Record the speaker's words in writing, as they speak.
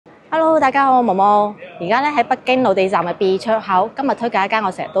Hello， 大家好，我毛毛。而家咧喺北京路地站嘅 B 出口，今日推介一間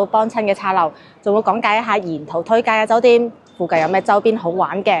我成日都幫襯嘅茶樓，仲會講解一下沿途推介嘅酒店，附近有咩周邊好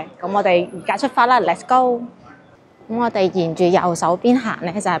玩嘅。咁我哋而家出發啦 ，Let's go！ 咁我哋沿住右手邊行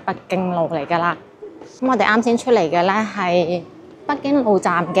咧就係北京路嚟噶啦。咁我哋啱先出嚟嘅咧係北京路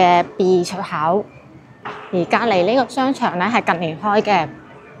站嘅 B 出口，而隔離呢個商場咧係近年開嘅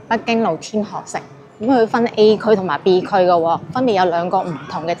北京路天河城。咁佢分 A 區同埋 B 區嘅喎，分別有兩個唔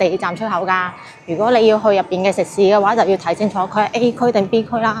同嘅地鐵站出口㗎。如果你要去入邊嘅食肆嘅話，就要睇清楚佢係 A 區定 B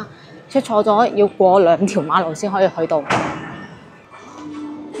區啦。出錯咗要過2條馬路先可以去到。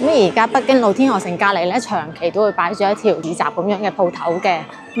咁而家北京路天河城隔離咧，長期都會擺住一條市集咁樣嘅鋪頭嘅，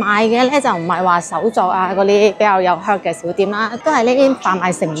賣嘅咧就唔係話手作啊嗰啲比較有 heart 嘅小店啦，都係呢啲販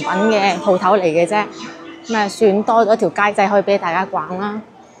賣成品嘅鋪頭嚟嘅啫。咁啊，算多咗條街仔可以俾大家逛啦。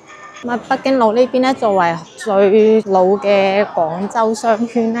咁北京路呢邊咧，作為最老嘅廣州商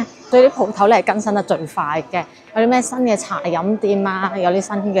圈咧，對啲鋪頭咧係更新得最快嘅。有啲咩新嘅茶飲店啊，有啲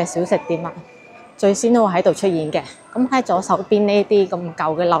新嘅小食店啊，最先都會喺度出現嘅。咁喺左手邊呢啲咁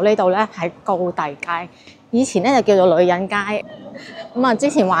舊嘅樓呢度咧，係高第街，以前咧就叫做女人街。咁啊，之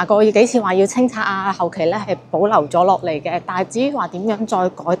前話過幾次話要清拆啊，後期咧係保留咗落嚟嘅。但係至於話點樣再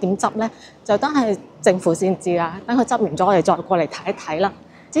改點執咧，就等係政府先知啦。等佢執完咗，我哋再過嚟睇一睇啦。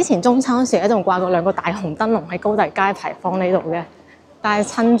之前中秋時咧仲掛過2個大紅燈籠喺高第街牌坊呢度嘅，但係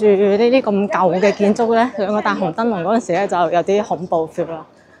趁住呢啲咁舊嘅建築咧，2個大紅燈籠嗰陣時咧就有啲恐怖 feel 啦。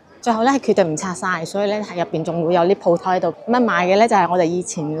最後咧係決定唔拆晒，所以咧喺入邊仲會有啲鋪頭喺度。咁啊賣嘅咧就係我哋以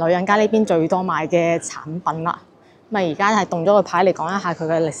前女人街呢邊最多賣嘅產品啦。咁啊而家係動咗個牌嚟講一下佢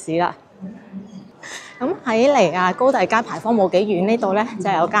嘅歷史啦。咁喺嚟啊高第街牌坊冇幾遠呢度咧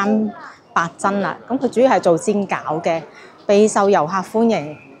就有間白珍啦。咁佢主要係做煎餃嘅。備受遊客歡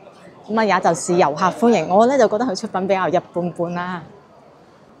迎，咁啊也就是遊客歡迎。我咧就覺得佢出品比較一般般啦。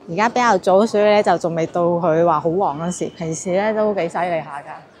而家比較早，所以咧就仲未到佢話好旺嗰時。平時咧都幾犀利下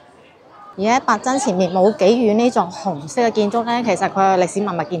㗎。而喺白珍前面冇幾遠呢座紅色嘅建築咧，其實佢係歷史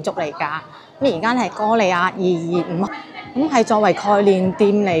文物建築嚟㗎。咁而家係歌利亞225，咁係作為概念店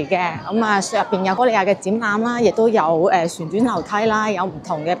嚟嘅。咁啊入邊有歌利亞嘅展覽啦，亦都有旋轉樓梯啦，有唔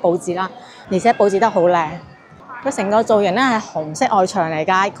同嘅佈置啦，而且佈置得好靚。佢成個造型咧係紅色外牆嚟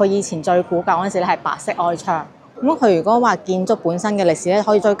㗎，佢以前最古舊嗰陣時咧係白色外牆。咁佢如果話建築本身嘅歷史咧，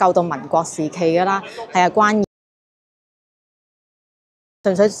可以追究到民國時期㗎啦，係關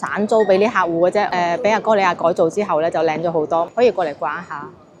純粹散租俾啲客戶嘅啫。俾阿歌利亞改造之後咧就靚咗好多，可以過嚟逛一下。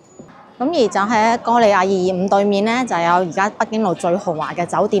咁而就喺歌利亞225對面咧，就有而家北京路最豪華嘅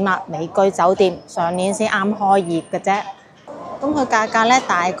酒店啦，美居酒店，上年先啱開業嘅啫。咁佢價格咧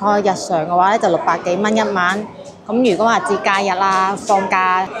大概日常嘅話咧就600幾蚊一晚。咁如果話節假日啦、放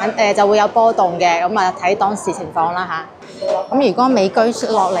假就會有波動嘅，咁啊睇當時情況啦嚇。咁如果美居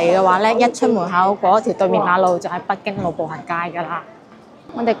落嚟嘅話咧，一出門口過一條對面馬路就係北京路步行街㗎啦。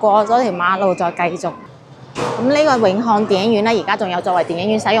我哋過咗條馬路再繼續。咁呢個永漢電影院咧，而家仲有作為電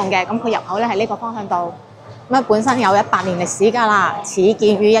影院使用嘅。咁佢入口咧喺呢個方向度。咁啊本身有100年歷史㗎啦，始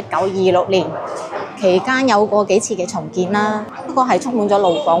建於1926年，期間有過幾次嘅重建啦。不過係充滿咗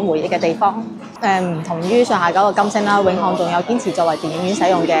老港回憶嘅地方。唔同於上下九個金星啦，永漢仲有堅持作為電影院使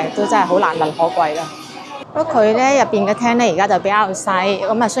用嘅，都真係好難能可貴啦。不過佢咧入邊嘅廳咧而家就比較細，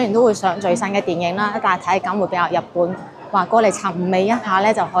咁啊雖然都會上最新嘅電影啦，但係體感會比較一般。話過嚟尋味一下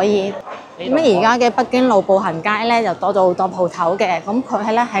咧就可以。咁而家嘅北京路步行街咧就多咗好多鋪頭嘅，咁佢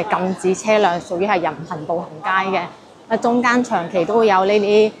係咧係禁止車輛，屬於係人行步行街嘅。啊中間長期都會有呢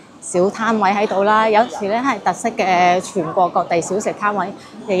啲小攤位喺度啦，有時咧係特色嘅全國各地小食攤位，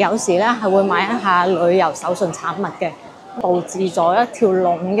亦有時咧係會買一下旅遊手信產物嘅，佈置咗一條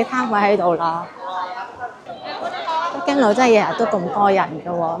龍嘅攤位喺度啦。北京路真係日日都咁多人㗎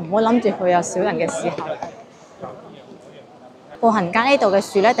喎，唔好諗住佢有少人嘅時候。步行街呢度嘅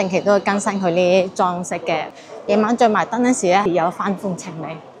樹咧，定期都會更新佢呢啲裝飾嘅。夜晚著埋燈嗰時咧，有翻風情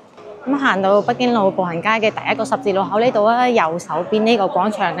味。咁行到北京路步行街嘅第一個十字路口呢度咧，右手邊呢個廣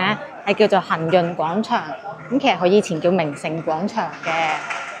場咧係叫做恒潤廣場。咁其實佢以前叫名城廣場嘅。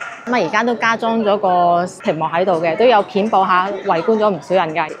咁啊而家都加裝咗個屏幕喺度嘅，都有片播下，圍觀咗唔少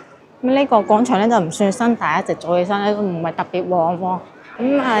人㗎。咁呢個廣場咧就唔算新，但係一直做起身咧都唔係特別旺喎。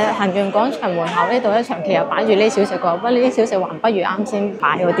咁恒潤廣場門口呢度咧長期又擺住呢啲小食個，不過呢啲小食還不如啱先擺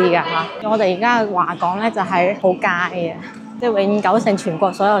嗰啲㗎嚇。我哋而家話講咧就係好街嘅。即係永久性全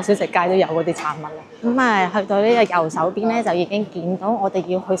國所有小食街都有嗰啲產物啦。咁去到呢個右手邊咧，就已經見到我哋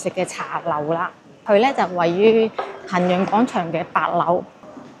要去食嘅茶樓啦。佢咧就位於恒潤廣場嘅8樓。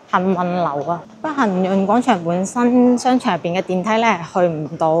幸運樓啊。不過幸運廣場本身商場入邊嘅電梯咧係去唔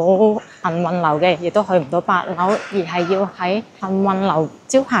到幸運樓嘅，亦都去唔到8樓，而係要喺幸運樓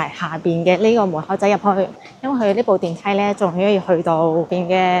招牌下邊嘅呢個門口仔入去。因為佢呢部電梯咧仲可以去到邊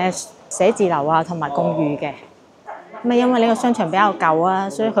嘅寫字樓啊同埋公寓嘅。咁因為呢個商場比較舊啊，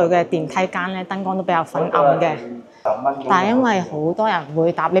所以佢嘅電梯間咧燈光都比較昏暗嘅。但係因為好多人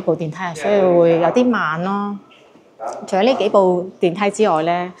會搭呢部電梯啊，所以會有啲慢咯。除咗呢幾部電梯之外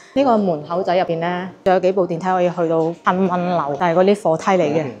咧，呢個門口仔入邊咧，仲有幾部電梯可以去到幸運樓，但係嗰啲貨梯嚟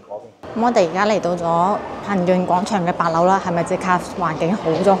嘅。咁我哋而家嚟到咗幸運廣場嘅8樓啦，係咪即刻環境好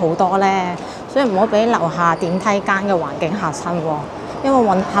咗好多咧？所以唔好俾樓下電梯間嘅環境嚇親喎。因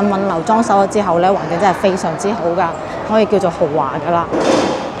為幸運樓裝修咗之後咧，環境真係非常之好㗎，可以叫做豪華㗎啦。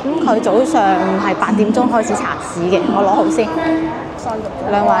咁佢早上係8點鐘開始查市嘅，我攞好先。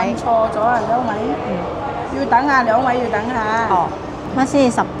兩位錯咗啊，兩位，要等下，兩位要等下。哦，乜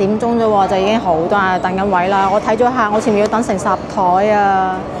先10點鐘啫喎，就已經好多人等緊位啦。我睇咗下，我前面要等成10枱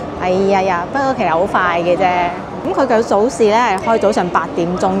啊！哎呀，不過其實好快嘅啫。咁佢嘅早市咧係開早上8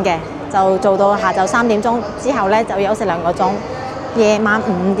點鐘嘅，就做到下晝3點鐘，之後咧就休息2個鐘。夜晚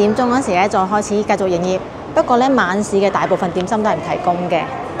5點鐘嗰時咧再開始繼續營業。不過咧晚市嘅大部分點心都係唔提供嘅。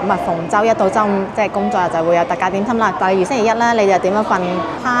咁啊，逢週一到週五即係工作日就會有特價點心啦。例如星期一咧，你就點一份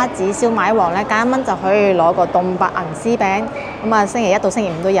蝦子燒賣王咧，加1蚊就可以攞個凍白銀絲餅。咁啊，星期一到星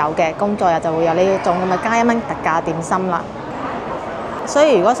期五都有嘅，工作日就會有呢種咁啊加1蚊特價點心啦。所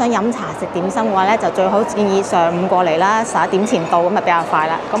以如果想飲茶食點心嘅話咧，就最好建議上午過嚟啦，11點前到咁啊比較快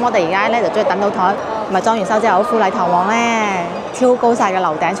啦。咁我哋而家咧就終於等到台，咪裝完修之後好富麗堂皇咧，挑高晒嘅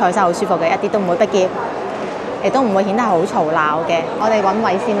樓頂坐起身好舒服嘅，一啲都唔會逼仄。亦都唔會顯得好嘈鬧嘅。我哋揾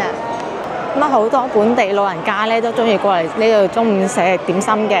位先啦。咁啊，好多本地老人家咧都中意過嚟呢度中午食點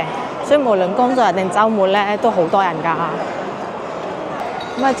心嘅，所以無論工作日定週末咧都好多人㗎。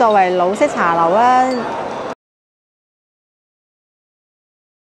咁啊，作為老式茶樓啦，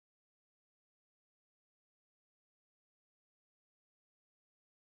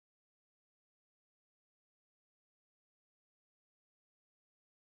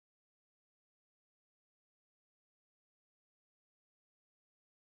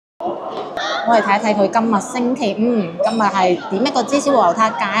我哋睇一睇佢今日星期五，今日係點一個芝士和牛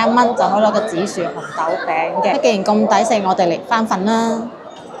撻加1蚊就可以攞個紫薯紅豆餅嘅。既然咁抵食，我哋嚟翻份啦。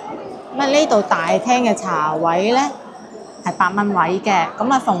咁啊，呢度大廳嘅茶位咧係8蚊位嘅。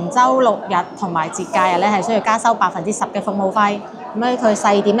咁啊，逢週6日同埋節假日咧係需要加收10%嘅服務費。咁咧佢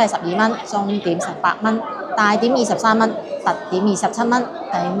細點係12蚊，中點18蚊，大點23蚊，特點27蚊，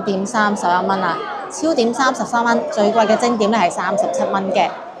頂點31蚊啊，超點33蚊，最貴嘅精點咧係37蚊嘅。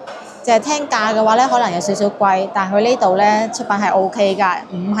淨係聽價嘅話咧，可能有少少貴，但係佢呢度咧出品係 OK 㗎，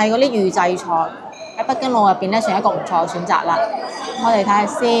唔係嗰啲預製菜。喺北京路入邊咧，算係一個唔錯嘅選擇啦。我哋睇下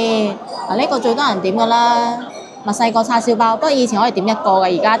先，嗱呢個最多人點㗎啦，墨西哥叉燒包。不過以前可以點1個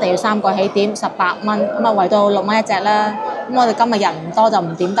嘅，而家一定要3個起點，18蚊，咁啊圍到6蚊一隻啦。咁我哋今日人唔多就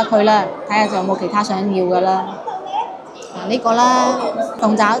唔點得佢啦，睇下仲有冇其他想要嘅啦。嗱呢個啦，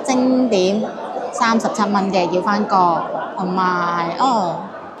鳳爪蒸點37蚊嘅，要翻個，同埋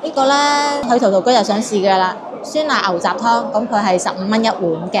呢個咧，去陶陶居就想試嘅啦，酸辣牛雜湯，咁佢係15蚊一碗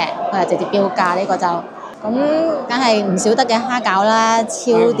嘅，佢係直接標價呢個就，咁梗係唔少得嘅蝦餃啦，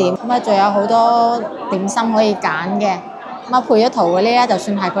超點，咁啊仲有好多點心可以揀嘅，咁啊配咗圖嗰啲咧，就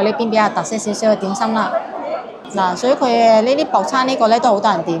算係佢呢邊比較特色少少嘅點心啦。嗱，所以佢嘅呢啲薄餐呢個咧都好多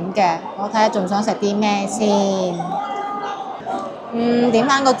人點嘅，我睇下仲想食啲咩先。點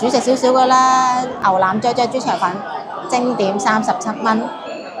翻個主食少少嘅啦，牛腩啫豬腸粉，蒸點37蚊。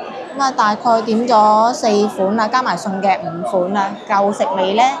咁啊，大概點咗4款啦，加埋餸嘅5款啦，夠食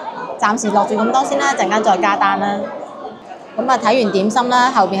未呢？暫時落住咁多先啦，陣間再加單啦。咁啊，睇完點心啦，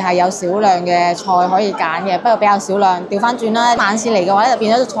後邊係有少量嘅菜可以揀嘅，不過比較少量。調翻轉啦，晚市嚟嘅話咧就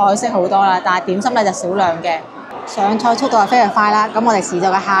變咗菜式好多啦，但係點心咧就少量嘅。上菜速度係非常快啦，咁我哋試咗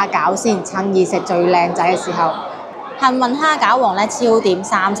個蝦餃先，趁熱食最靚仔嘅時候。幸運蝦餃皇咧超點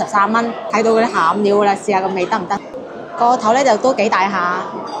33蚊，睇到嗰啲餡料啦，試下個味得唔得？個頭咧就都幾大下。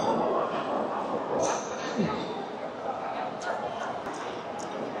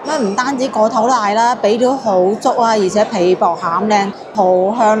唔單止個頭大啦，俾料好足啊，而且皮薄餡靚，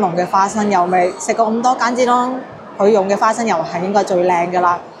好香濃嘅花生油味。食過咁多間之中，佢用嘅花生油係應該最靚㗎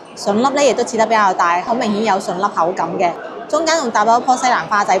啦。筍粒咧亦都切得比較大，好明顯有筍粒口感嘅。中間仲搭咗一棵西蘭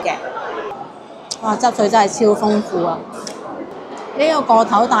花仔嘅。哇！汁水真係超豐富啊！呢個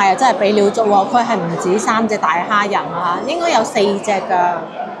頭大啊，真係俾料足喎。佢係唔止3隻大蝦仁啊，應該有4隻㗎。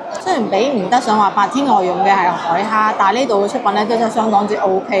雖然比唔得上話白天鵝用嘅係海蝦，但係呢度嘅出品咧都真係相當之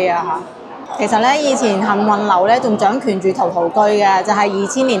OK 啊嚇。其實咧，以前幸運樓咧仲掌權住陶陶居嘅，就係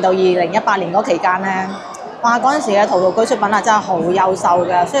2000年到2018年嗰期間咧。哇！嗰陣時嘅陶陶居出品啊，真係好優秀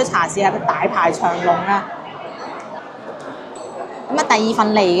嘅，所以茶市係大排長龍啊。咁啊，第二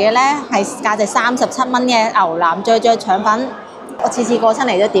份嚟嘅咧係價值37蚊嘅牛腩啫豬腸粉，我次次過親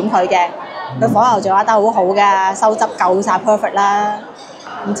嚟都點佢嘅，佢火候做得好好嘅，收汁夠晒 perfect 啦。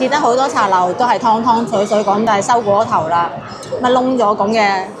唔似得好多茶樓都係湯湯水水咁，但係收過頭啦，乜燶咗咁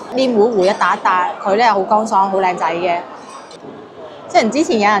嘅黏糊糊一笪一笪，佢咧好乾爽，好靚仔嘅。雖然之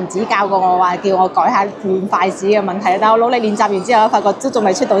前有人指教過我話叫我改下換筷子嘅問題，但我努力練習完之後，發覺都仲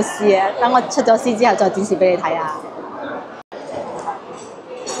未出到師啊！等我出咗師之後再展示俾你睇下。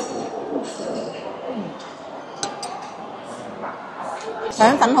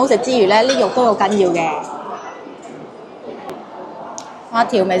腸粉好食之餘咧，啲肉都好緊要嘅。哇！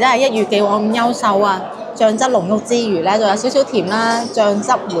調味真係一如既往咁優秀啊！醬汁濃郁之餘咧，仲有少少甜啦，醬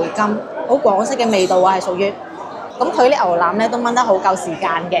汁回甘，好廣式嘅味道啊，係屬於。咁佢啲牛腩咧都炆得好夠時間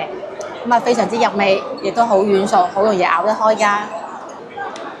嘅，咁啊非常之入味，亦都好軟熟，好容易咬得開㗎。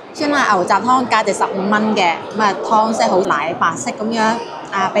酸辣牛雜湯價值15蚊嘅，咁啊湯色好奶白色咁樣，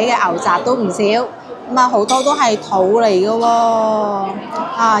啊俾嘅牛雜都唔少，咁啊好多都係肚嚟嘅喎，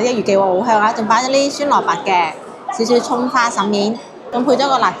啊一如既往好香啊！仲擺咗啲酸蘿蔔嘅，少少葱花筍面，咁配咗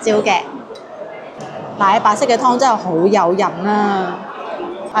個辣椒嘅，奶白色嘅湯真係好誘人啊！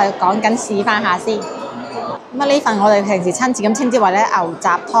講緊試翻下先。咁啊呢份我哋平時親切咁稱之為咧牛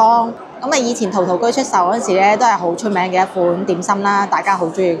雜湯，咁啊以前陶陶居出售嗰陣時咧都係好出名嘅一款點心啦，大家好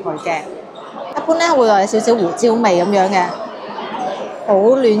中意佢嘅。一般咧會有少少胡椒味咁樣嘅，好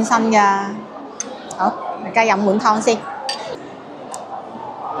暖身㗎。好，大家飲碗湯先。咁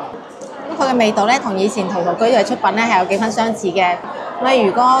佢嘅味道咧同以前陶陶居嘅出品咧係有幾分相似嘅。咁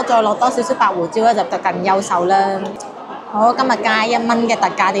如果再落多少少白胡椒咧，就更優秀啦。好，今日加1蚊嘅特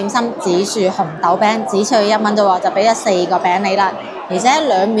價點心紫薯紅豆餅，只需要1蚊啫喎，就俾咗4個餅你啦，而且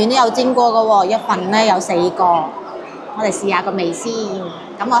兩面都有煎過嘅喎，一份咧有4個，我哋試下個味先，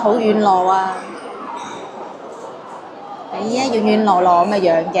咁啊好軟糯啊，係啊軟軟糯糯咁嘅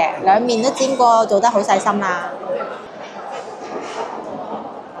樣嘅，兩面都煎過，做得好細心啦。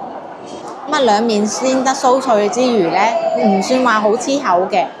咁啊兩面煎得酥脆之餘咧，唔算話好黐口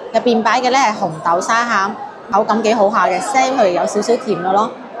嘅，入邊擺嘅咧係紅豆沙餡。口感幾好下嘅，腥佢有少少甜嘅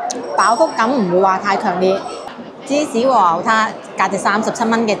咯，飽腹感唔會話太強烈。芝士和牛撻價值37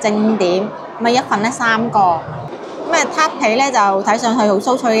蚊嘅精點，咁啊一份咧3個，咁啊撻皮咧就睇上去好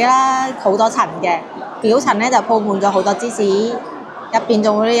酥脆啦，好多層嘅，表層咧就鋪滿咗好多芝士，入邊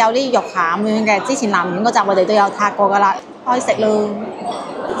仲會有啲肉餡咁樣嘅。之前南苑嗰集我哋都有撻過噶啦，開食咯。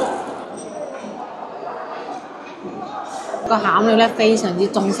個餡料咧非常之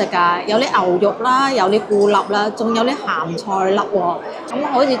中式㗎，有啲牛肉啦，有啲菇粒啦，仲有啲鹹菜粒喎。咁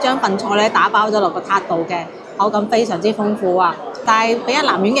好似將份菜咧打包咗落個撻度嘅，口感非常之豐富啊！但係比較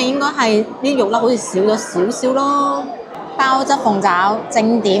南苑嘅應該係啲肉粒好似少咗少少咯。鮑汁鳳爪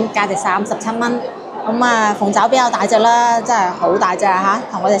正點價值37蚊，咁啊鳳爪比較大隻啦，真係好大隻嚇，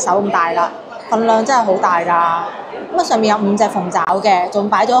同我隻手咁大啦，份量真係好大㗎。咁啊上面有5隻鳳爪嘅，仲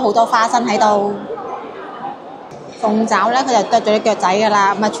擺咗好多花生喺度。鳳爪咧，佢就剁咗啲腳仔㗎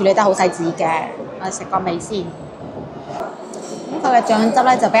啦，咁啊處理得好細緻嘅。我哋食個味先。咁佢嘅醬汁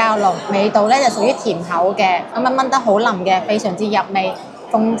咧就比較濃，味道咧就屬於甜口嘅，咁啊炆得好腍嘅，非常之入味。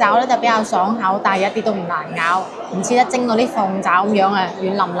鳳爪咧就比較爽口，但係一啲都唔難咬，唔似得蒸嗰啲鳳爪咁樣啊，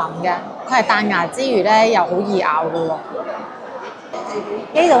軟腍腍嘅。佢係彈牙之餘咧，又好易咬㗎喎。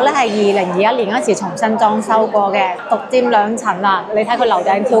呢度咧係2021年嗰時重新裝修過嘅，獨佔2層啦。你睇佢樓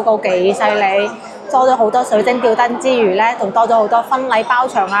頂挑高幾犀利！多咗好多水晶吊燈之餘咧，仲多咗好多婚禮包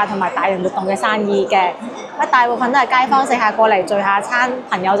場啊，同埋大型活動嘅生意嘅。咁大部分都係街坊食下過嚟聚下餐，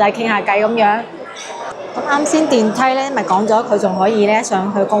朋友仔傾下偈咁樣。咁啱先電梯咧，咪講咗佢仲可以咧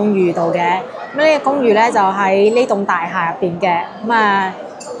上去公寓度嘅。咁呢個公寓咧就喺呢棟大廈入邊嘅。咁啊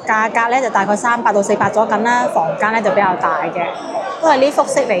價格咧就大概300到400左右啦，房間咧就比較大嘅，都係呢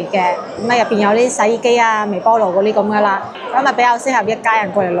複式嚟嘅。咁啊入邊有啲洗衣機啊、微波爐嗰啲咁噶啦，咁啊比較適合一家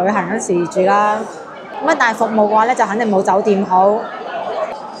人過嚟旅行嗰時住啦。咁啊，但係服務嘅話咧，就肯定冇酒店好。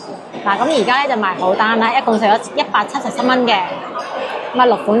嗱，咁而家咧就埋好單啦，一共食咗177蚊嘅，咁啊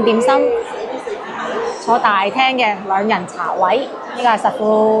6款點心，坐大廳嘅2人茶位，呢個係實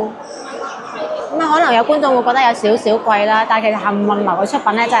付。咁啊，可能有觀眾會覺得有少少貴啦，但係其實幸運樓嘅出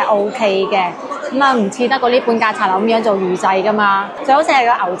品咧真係 OK 嘅。咁啊，唔似得嗰啲半價茶樓咁樣做預製噶嘛，最好食係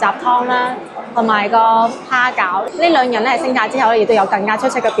個牛雜湯啦，同埋個蝦餃。呢2人咧升價之後咧，亦都有更加出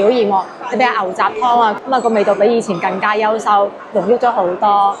色嘅表現喎。特別係牛雜湯啊，咁啊個味道比以前更加優秀，濃郁咗好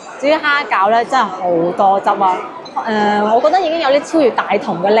多。至於蝦餃咧，真係好多汁啊，我覺得已經有啲超越大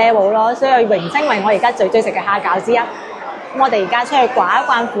同嘅 level 咯，所以榮升為我而家最中意食嘅蝦餃之一。咁我哋而家出去逛一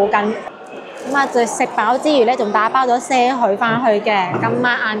逛附近，咁啊就食飽之餘咧，仲打包咗些許翻去嘅。今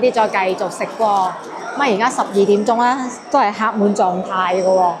晚晏啲再繼續食喎。咁啊而家12點鐘啦，都係客滿狀態嘅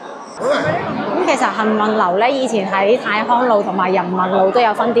喎。咁其實幸運樓咧，以前喺泰康路同埋人民路都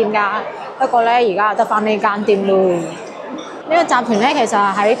有分店㗎，不過咧而家得翻呢間店咯。呢個集團咧其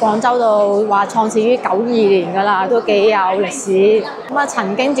實喺廣州度話創始於92年㗎啦，都幾有歷史。咁啊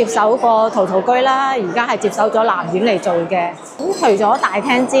曾經接手過陶陶居啦，而家係接手咗南苑嚟做嘅。咁除咗大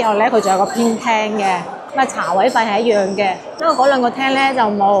廳之外咧，佢仲有個偏廳嘅，咁啊茶位費係一樣嘅，因為嗰兩個廳咧就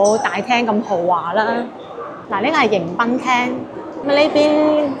冇大廳咁豪華啦。嗱，呢個係迎賓廳。咁呢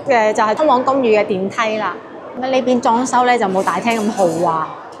邊嘅就係通往公寓嘅電梯啦。咁呢邊裝修咧就冇大廳咁豪華。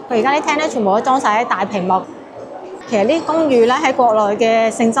佢而家啲廳咧全部都裝晒喺大屏幕。其實呢啲公寓咧喺國內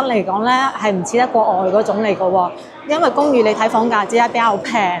嘅性質嚟講咧係唔似得國外嗰種嚟嘅喎。因為公寓你睇房價只係比較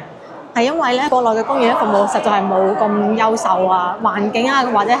平，係因為咧國內嘅公寓咧服務實在係冇咁優秀啊，環境啊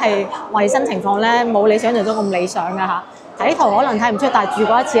或者係衞生情況咧冇你想象中咁理想㗎嚇。睇圖可能睇唔出，但係住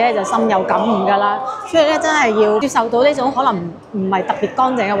過一次咧就深有感悟㗎啦。所以咧真係要接受到呢種可能唔係特別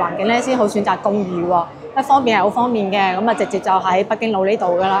乾淨嘅環境咧，先好選擇公寓喎。一方面係好方便嘅，咁啊直接就喺北京路呢度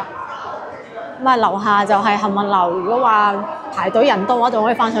㗎啦。咁啊樓下就係幸運樓，如果話排隊人多嘅話，仲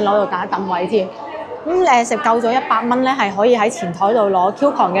可以翻上樓度揀等位添。咁食夠咗100蚊咧，係可以喺前台度攞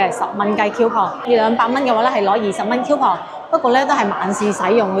coupon嘅，10蚊計 coupon。200蚊嘅話咧，係攞20蚊 coupon。不過咧都係晚市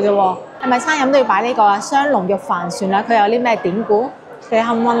使用嘅啫喎。係咪餐飲都要擺呢個啊？雙龍肉帆船啊，佢有啲咩典故？其實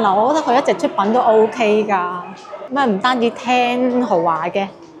幸運樓，我覺得佢一直出品都 OK 㗎。咁啊唔單止廳豪華嘅，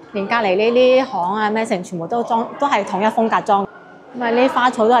連隔離呢啲行啊咩成全部都係統一風格裝。咁啊呢啲花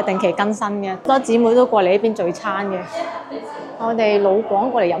草都係定期更新嘅，好多姊妹都過嚟呢邊聚餐嘅。我哋老廣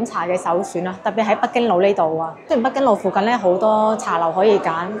過嚟飲茶嘅首選啊，特別喺北京路呢度啊。雖然北京路附近咧好多茶樓可以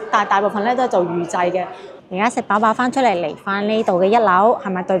揀，但係大部分咧都係做預製嘅。而家食飽翻出嚟翻呢度嘅1樓，係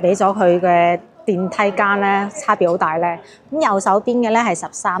咪對比咗佢嘅電梯間咧差別好大咧？咁右手邊嘅咧係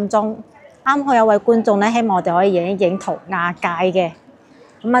13中，啱好有位觀眾咧希望我哋可以影一影塗鴉街嘅。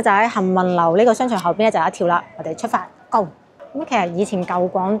咁啊就喺幸運樓呢個商場後邊咧就有一條啦，我哋出發 Go！咁其實以前舊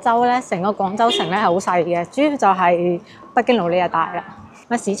廣州咧，成個廣州城咧係好細嘅，主要就係北京路呢一帶啦。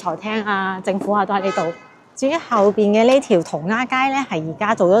乜市財廳啊、政府啊都喺呢度。至於後邊嘅呢條塗鴉街咧，係而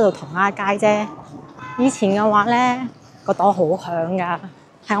家做咗做塗鴉街啫。以前嘅話咧，個朵好響噶，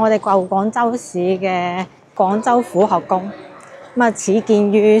係我哋舊廣州市嘅廣州府學宮。咁啊，始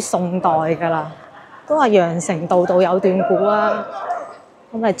建於宋代噶啦，都話羊城道道有段古啊。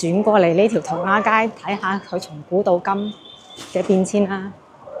咁啊，轉過嚟呢條塗鴉街睇下佢從古到今嘅變遷啦。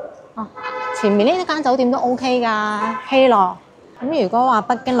前面呢間酒店都 OK 噶，希樂。咁如果話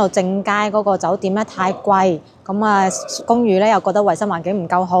北京路正街嗰個酒店咧太貴，咁啊公寓咧又覺得衞生環境唔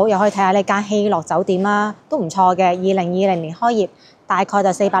夠好，又可以睇下呢間希樂酒店啦，都唔錯嘅。2020年開業，大概就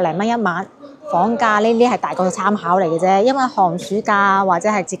400零蚊一晚。房價呢啲係大概參考嚟嘅啫，因為寒暑假或者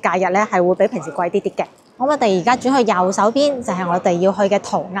係節假日咧係會比平時貴啲啲嘅。咁我哋而家轉去右手邊就係我哋要去嘅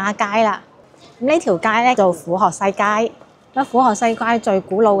塗鴉街啦。咁呢條街咧做府學西街。咁府學西街最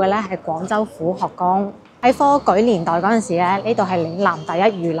古老嘅咧係廣州府學宮。喺科舉年代嗰陣時咧，呢度係嶺南第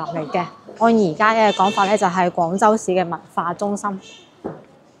一儒林嚟嘅。按而家嘅講法咧，就係廣州市嘅文化中心。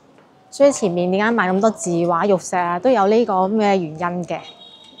所以前面點解賣咁多字畫玉石啊，都有呢個咁嘅原因嘅，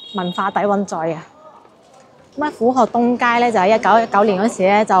文化底蘊在啊。咁喺府學東街咧，就喺1919年嗰時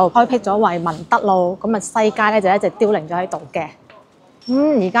咧就開闢咗為文德路，咁啊西街咧就一直凋零咗喺度嘅。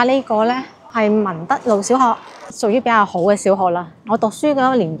而家呢個咧係文德路小學，屬於比較好嘅小學啦。我讀書嗰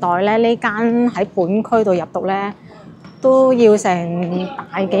個年代咧，呢間喺本區度入讀咧，都要成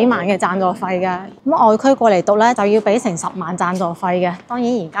大幾萬嘅贊助費嘅。咁外區過嚟讀咧，就要俾成10萬贊助費嘅。當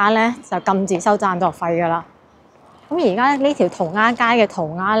然而家咧就禁止收贊助費㗎啦。咁而家呢條塗鴉街嘅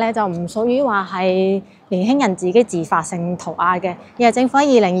塗鴉咧，就唔屬於話係年輕人自己自發性塗鴉嘅，而係政府喺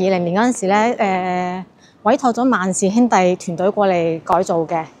2020年嗰陣時咧，委託咗萬氏兄弟團隊過嚟改造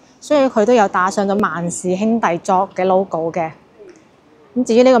嘅。所以佢都有打上咗萬氏兄弟作嘅 logo 嘅。咁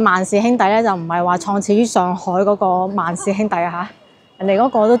至於呢個萬氏兄弟咧，就唔係話創始於上海嗰個萬氏兄弟啊嚇，人哋嗰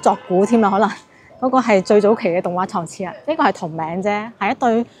個都作古添啦，可能嗰個係最早期嘅動畫創始人。呢個係同名啫，係一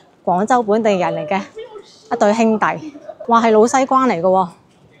對廣州本地人嚟嘅一對兄弟，話係老西關嚟嘅喎。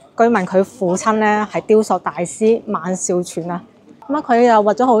據聞佢父親咧係雕塑大師萬兆全啊。咁啊，佢又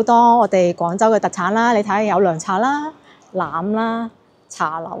畫咗好多我哋廣州嘅特產啦，你睇下有涼茶啦、欖啦、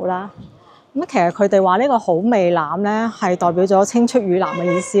茶樓啦。咁其實佢哋話呢個好味欖咧係代表咗青出於藍嘅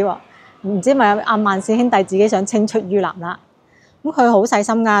意思喎。唔知咪阿萬氏兄弟自己想青出於藍啦。咁佢好細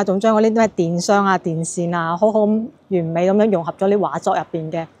心㗎，仲將嗰啲咩電箱啊、電線啊，好完美咁樣融合咗啲畫作入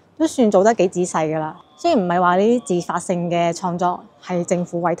邊嘅，都算做得幾仔細㗎啦。雖然唔係話呢啲自發性嘅創作，係政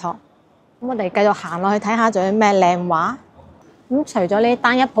府委託。咁我哋繼續行落去睇下，仲有咩靚畫。咁除咗呢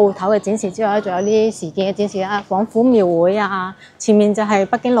單一鋪頭嘅展示之外咧，仲有啲時件嘅展示啦，廣府廟會啊，前面就係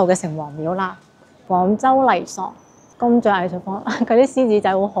北京路嘅城隍廟啦，廣州泥塑工匠藝術坊，佢啲獅子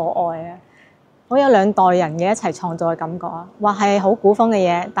仔好可愛啊！好有兩代人嘅一齊創作嘅感覺啊！話係好古風嘅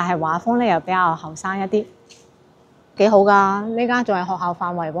嘢，但係畫風咧又比較後生一啲，幾好㗎！呢間仲係學校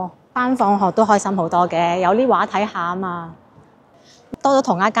範圍喎，返放學都開心好多嘅，有啲畫睇下啊嘛。多咗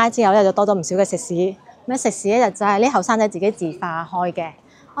塗鴉街之後咧，就多咗唔少嘅食肆。咩食肆咧就係啲後生仔自己自化開嘅。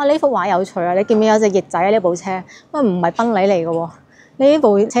啊，呢幅畫有趣啊！你見唔見有隻翼仔呢部車？不過唔係賓利嚟嘅喎，呢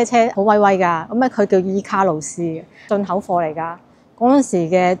部車好威威㗎。咁咧佢叫伊卡路斯嘅，進口貨嚟㗎。嗰陣時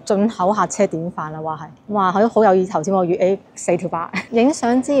嘅進口客車典範啦，話係，哇，佢好有意頭先喎，粵 A 4條8。影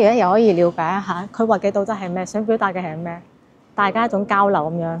相之餘咧，又可以了解一下佢畫嘅道德係咩，想表達嘅係咩，大家一種交流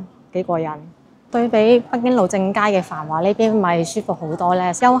咁樣幾過癮。對比北京路正街嘅繁華，呢邊咪舒服好多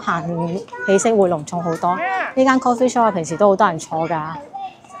咧，休閒氣息會濃重好多。呢間 coffee shop 平時都好多人坐㗎，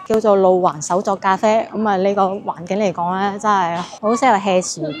叫做路環手作咖啡。咁啊，呢個環境嚟講咧，真係好適合 hea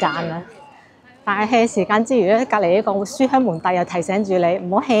時間啊！但係 hea 時間之餘咧，隔離呢個書香門第又提醒住你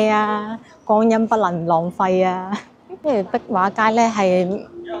唔好 hea 啊，光陰不能浪費啊。跟住壁畫街咧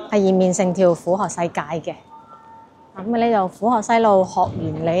係延綿成條府學西街嘅。咁啊，呢度府學西路學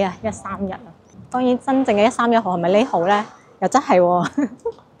原理啊131啊。當然真正嘅131號係咪呢號咧？又真係喎，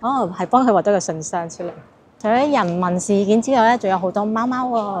哦係幫佢畫咗個信箱出嚟。除咗人民事件之外咧，仲有好多貓貓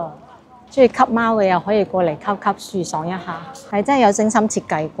喎。中意吸貓嘅又可以過嚟吸舒爽一下，係真係有精心設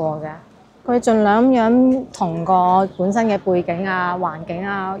計過嘅。佢盡量咁樣同個本身嘅背景啊、環境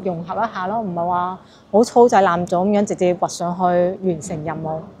啊融合一下咯，唔係話好粗製濫造咁樣直接畫上去完成任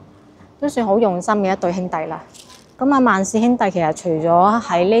務，都算好用心嘅一對兄弟啦。咁啊，萬氏兄弟其實除咗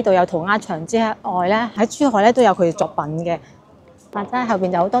喺呢度有塗鴉牆之外咧，喺珠海咧都有佢嘅作品嘅。或者後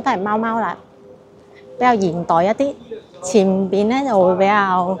邊就好多都係貓貓啦，比較現代一啲。前邊咧就會比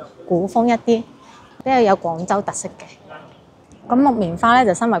較古風一啲，比較有廣州特色嘅。咁木棉花咧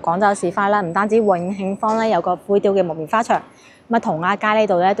就身為廣州市花啦，唔單止永慶坊咧有個灰雕嘅木棉花牆，咁啊塗鴉街呢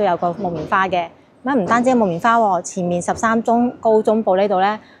度咧都有個木棉花嘅。咁唔單止有木棉花喎，前面13中高中部呢度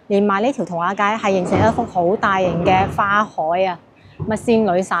咧，連埋呢條塗鴉街係形成一幅好大型嘅花海啊！咁啊仙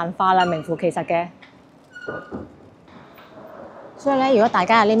女散花啦，名副其實嘅。所以咧，如果大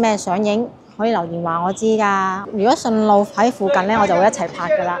家有啲咩想影，可以留言話我知㗎。如果順路喺附近咧，我就會一齊拍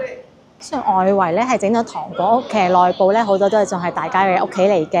㗎啦。雖然外圍咧係整咗糖果屋，其實內部咧好多都係仲係大家嘅屋企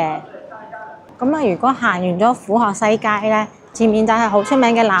嚟嘅。咁啊，如果行完咗府學西街咧，前面就係好出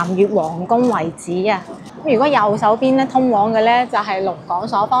名嘅南越皇宮遺址啊！咁如果右手邊咧通往嘅咧就係龍港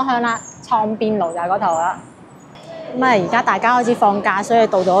所方向啦，創邊路就係嗰頭啦。咁啊，而家大家開始放假，所以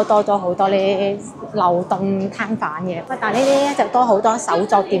到咗多咗好多呢啲流動攤販嘅。不但呢啲咧就多好多手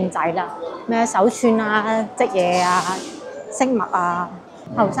作店仔啦，咩手串啊、織嘢啊、飾物啊，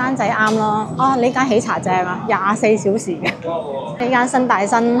後生仔啱咯。啊，呢間喜茶正啊，24小時嘅。呢間新大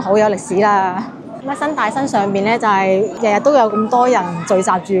新好有歷史啦。咁啊，新大新上邊咧就係日日都有咁多人聚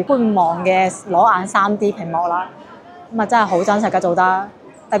集住觀望嘅裸眼3D 屏幕啦，咁啊真係好真實㗎做得，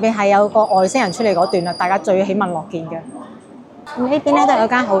特別係有個外星人出嚟嗰段啊，大家最喜聞樂見嘅。咁呢邊咧都有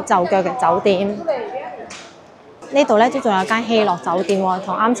間好就腳嘅酒店，呢度咧都仲有間希樂酒店喎，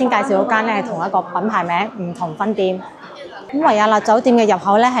同啱先介紹嗰間咧係同一個品牌名，唔同分店。咁維也納酒店嘅入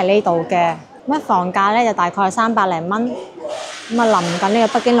口咧係呢度嘅，咁啊房價咧就大概係300零蚊。咁啊，臨近呢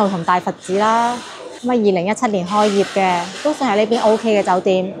個北京路同大佛寺啦。咁啊，2017年開業嘅，都算係呢邊 OK 嘅酒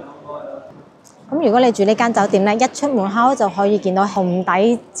店。咁如果你住呢間酒店咧，一出門口就可以見到紅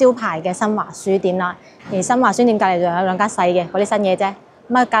底招牌嘅新華書店啦。而新華書店隔離仲有兩間細嘅嗰啲新嘢啫。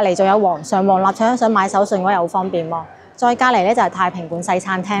咁啊，隔離仲有皇上皇立場，想買手信嗰又好方便喎。再隔離咧就係太平館西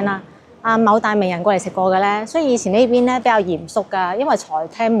餐廳啦。啊，某大名人過嚟食過嘅咧，所以以前呢邊咧比較嚴肅㗎，因為財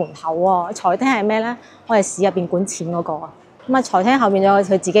廳門口喎。財廳係咩咧？我哋市入邊管錢嗰個啊。咁啊，財廳後邊仲有佢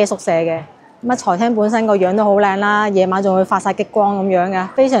自己嘅宿舍嘅。咁啊，財廳本身個樣都好靚啦，夜晚仲會發晒激光咁樣嘅，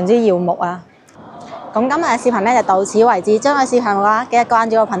非常之耀目啊！咁今日嘅視頻咧就到此為止，鍾意視頻嘅話記得關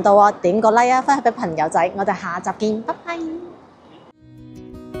注我頻道喎，點個 like 啊，分享俾朋友仔，我哋下集見，拜拜。